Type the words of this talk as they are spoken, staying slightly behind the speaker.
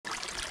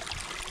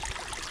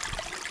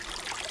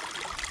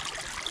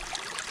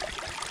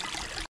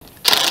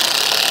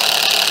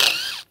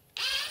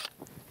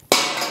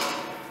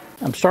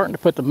I'm starting to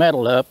put the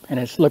metal up, and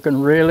it's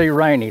looking really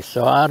rainy,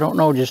 so I don't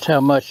know just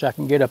how much I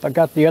can get up. I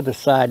got the other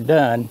side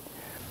done.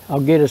 I'll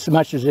get as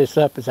much of this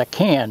up as I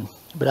can,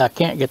 but I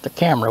can't get the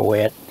camera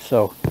wet,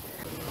 so.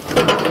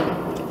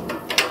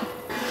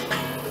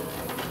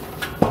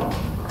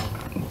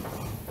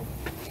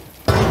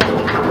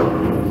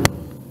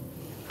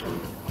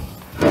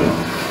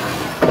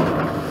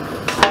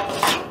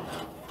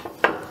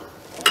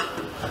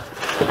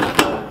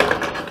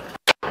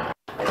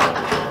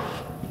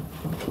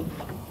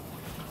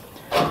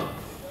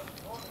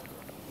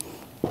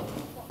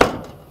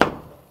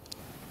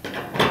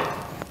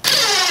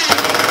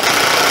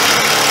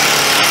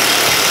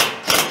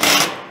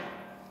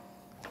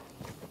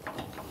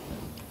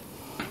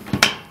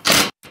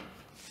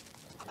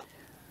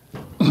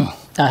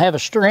 I have a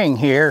string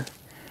here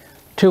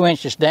 2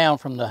 inches down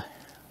from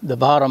the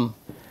bottom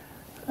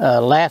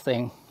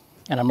lathing,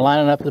 and I'm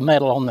lining up the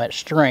metal on that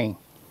string.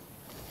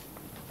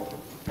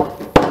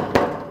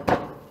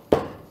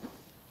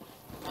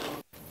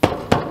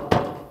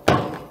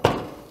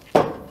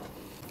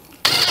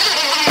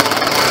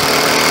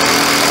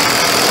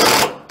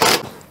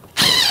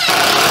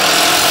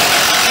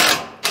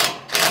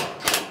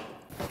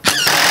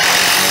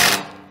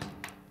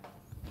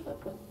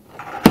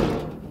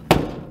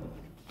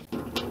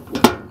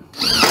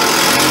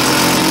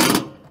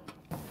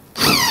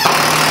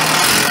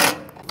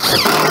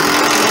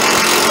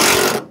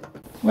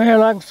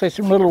 Well, I can see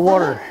some little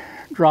water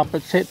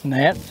droplets hitting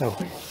that, so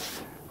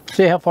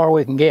see how far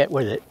we can get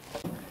with it.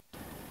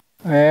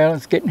 Well,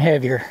 it's getting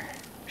heavier.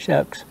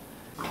 Shucks.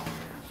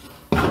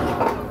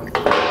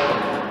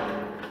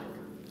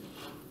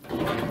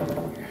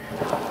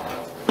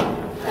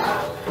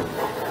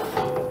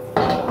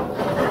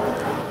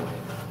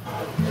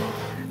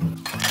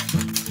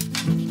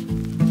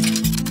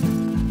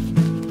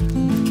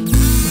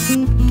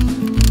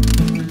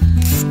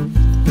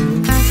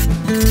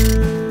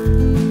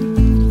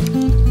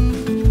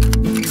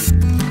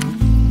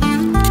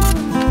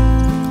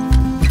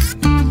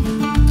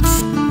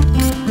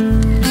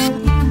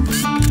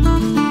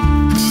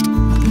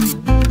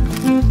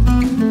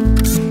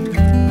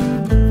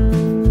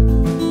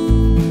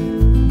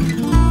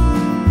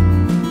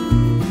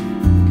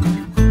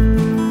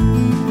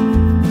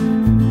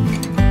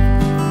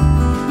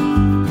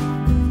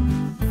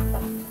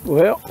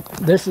 Well,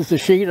 this is the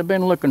sheet I've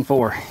been looking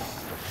for.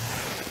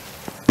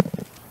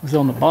 It was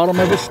on the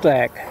bottom of the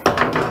stack.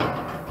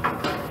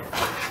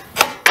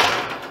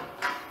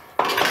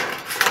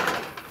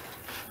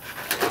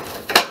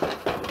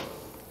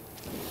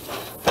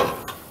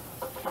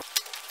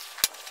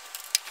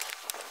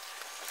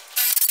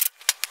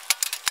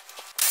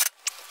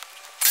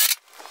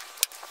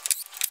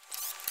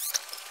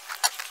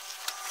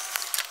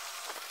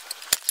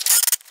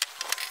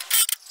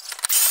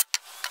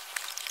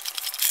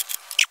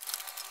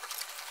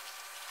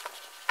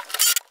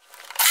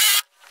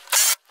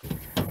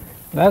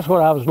 That's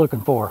what I was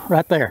looking for,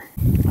 right there.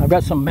 I've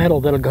got some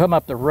metal that'll come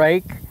up the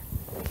rake,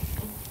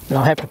 but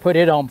I'll have to put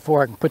it on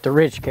before I can put the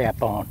ridge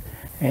cap on.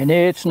 And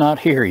it's not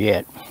here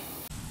yet.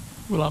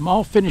 Well, I'm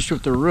all finished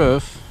with the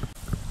roof.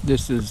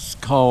 This is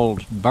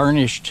called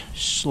burnished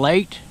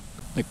slate,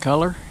 the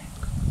color.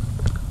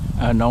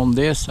 And on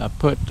this, I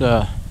put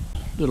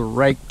little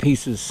rake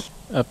pieces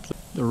up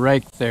the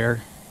rake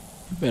there.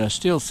 But I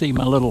still see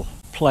my little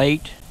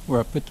plate where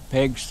I put the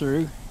pegs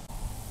through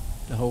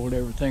to hold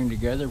everything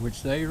together,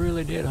 which they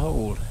really did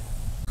hold.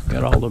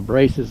 Got all the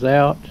braces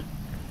out,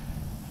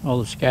 all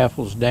the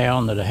scaffolds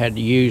down that I had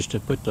to use to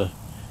put the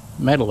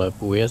metal up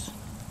with.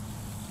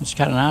 It's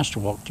kind of nice to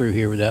walk through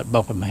here without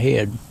bumping my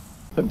head.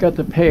 I've got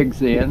the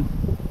pegs in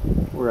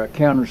where I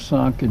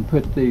countersunk and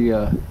put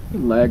the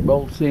lag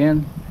bolts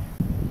in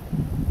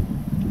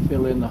to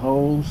fill in the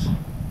holes.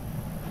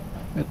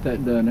 Got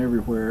that done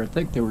everywhere. I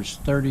think there was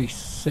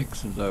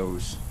 36 of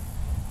those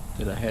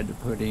that I had to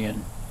put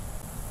in.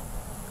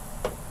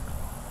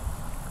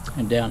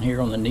 And down here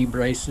on the knee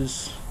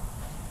braces,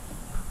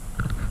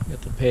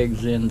 got the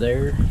pegs in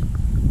there.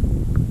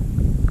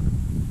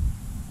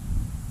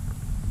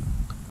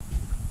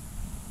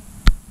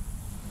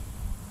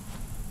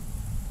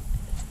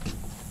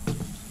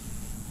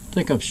 I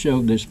think I've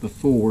showed this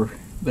before,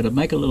 but I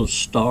make a little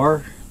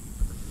star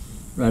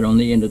right on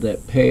the end of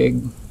that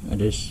peg. I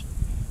just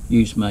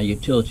use my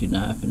utility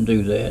knife and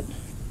do that.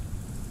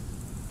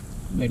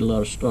 Made a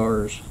lot of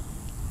stars.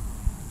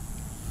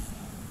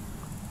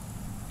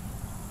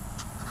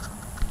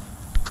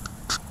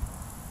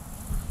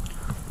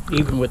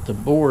 Even with the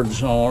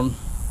boards on,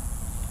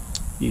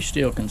 you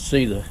still can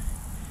see the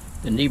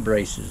knee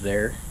braces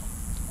there.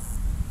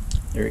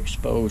 They're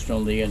exposed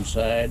on the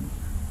inside.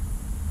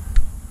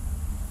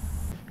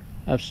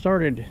 I've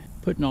started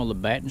putting all the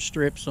batten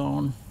strips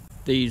on.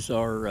 These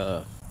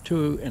are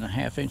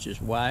 2.5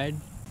 inches wide,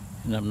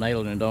 and I'm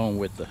nailing it on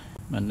with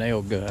my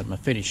nail gun, my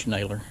finish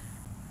nailer.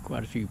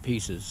 Quite a few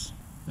pieces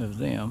of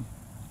them.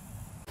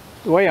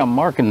 The way I'm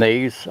marking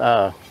these,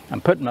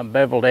 I'm putting my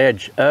beveled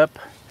edge up,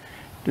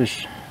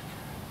 just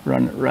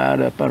run it right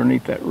up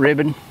underneath that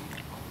ribbon.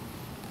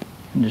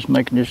 I'm just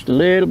making just a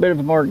little bit of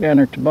a mark down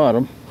there at the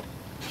bottom.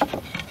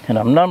 And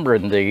I'm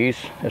numbering these.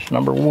 That's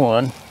number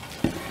 1.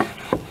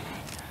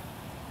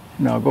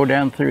 And I'll go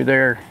down through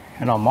there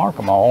and I'll mark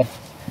them all.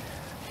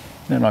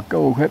 Then I'll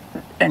go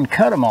and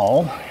cut them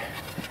all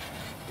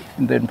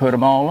and then put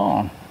them all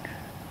on.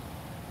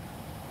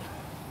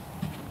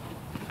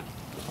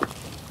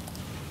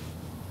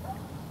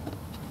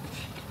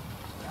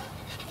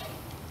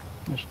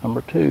 That's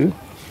number 2.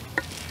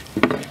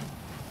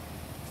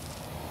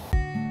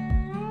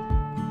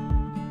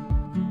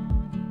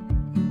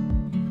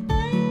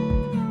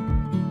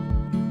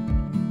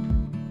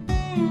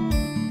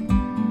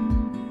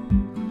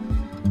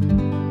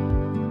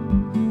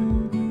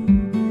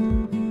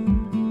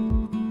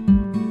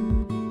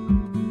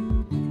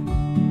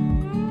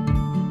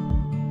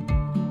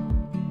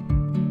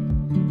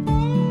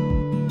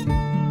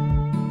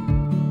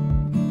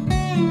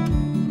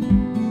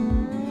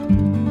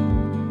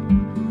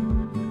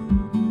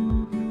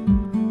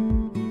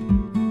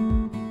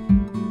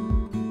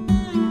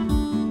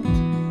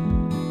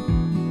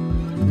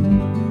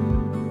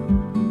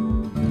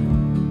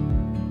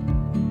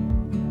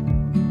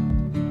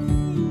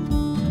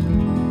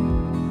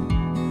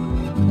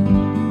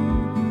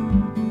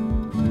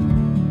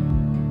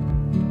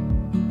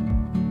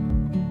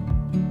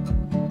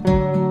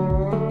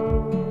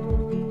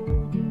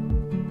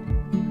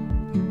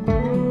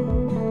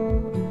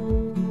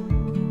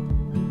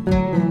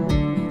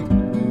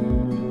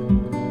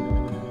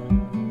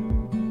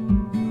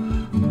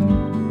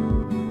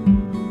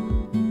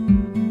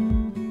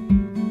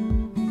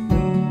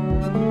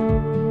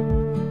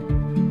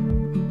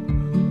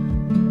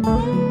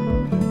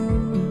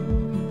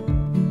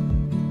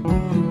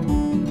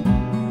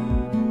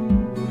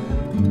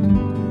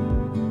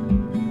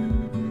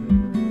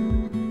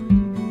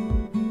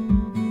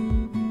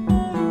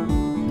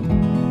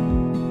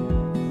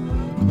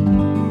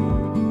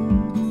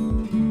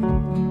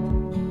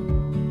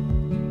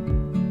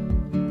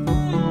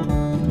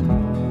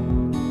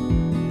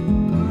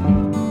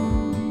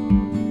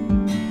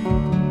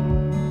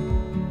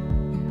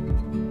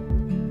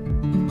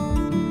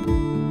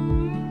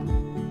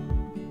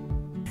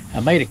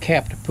 I made a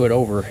cap to put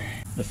over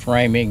the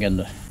framing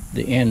and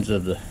the ends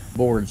of the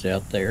boards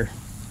out there,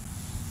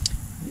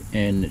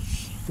 and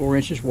it's 4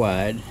 inches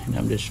wide, and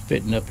I'm just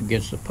fitting up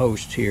against the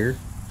post here.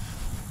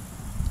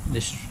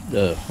 This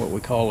is what we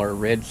call our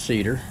red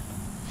cedar.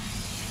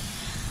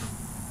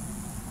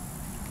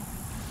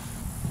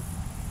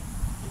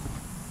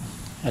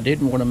 I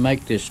didn't want to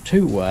make this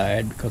too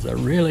wide because I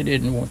really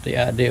didn't want the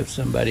idea of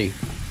somebody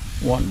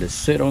wanting to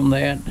sit on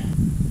that.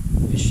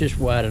 It's just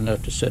wide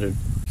enough to set a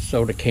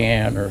soda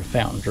can or a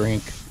fountain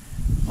drink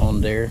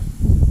on there.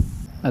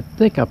 I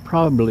think I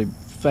probably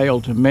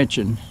failed to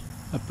mention,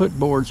 I put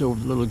boards over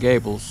the little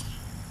gables.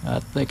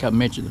 I think I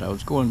mentioned that I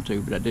was going to,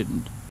 but I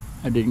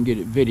didn't get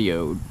it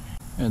videoed.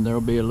 And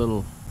there'll be a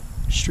little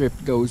strip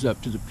that goes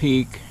up to the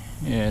peak,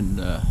 and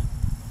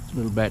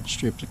little batten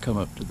strips that come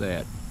up to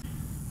that.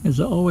 As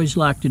I always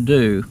like to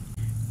do,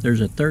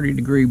 there's a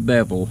 30-degree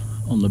bevel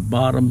on the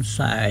bottom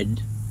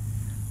side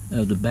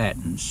of the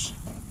battens.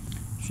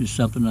 It's just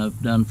something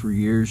I've done for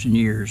years and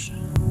years.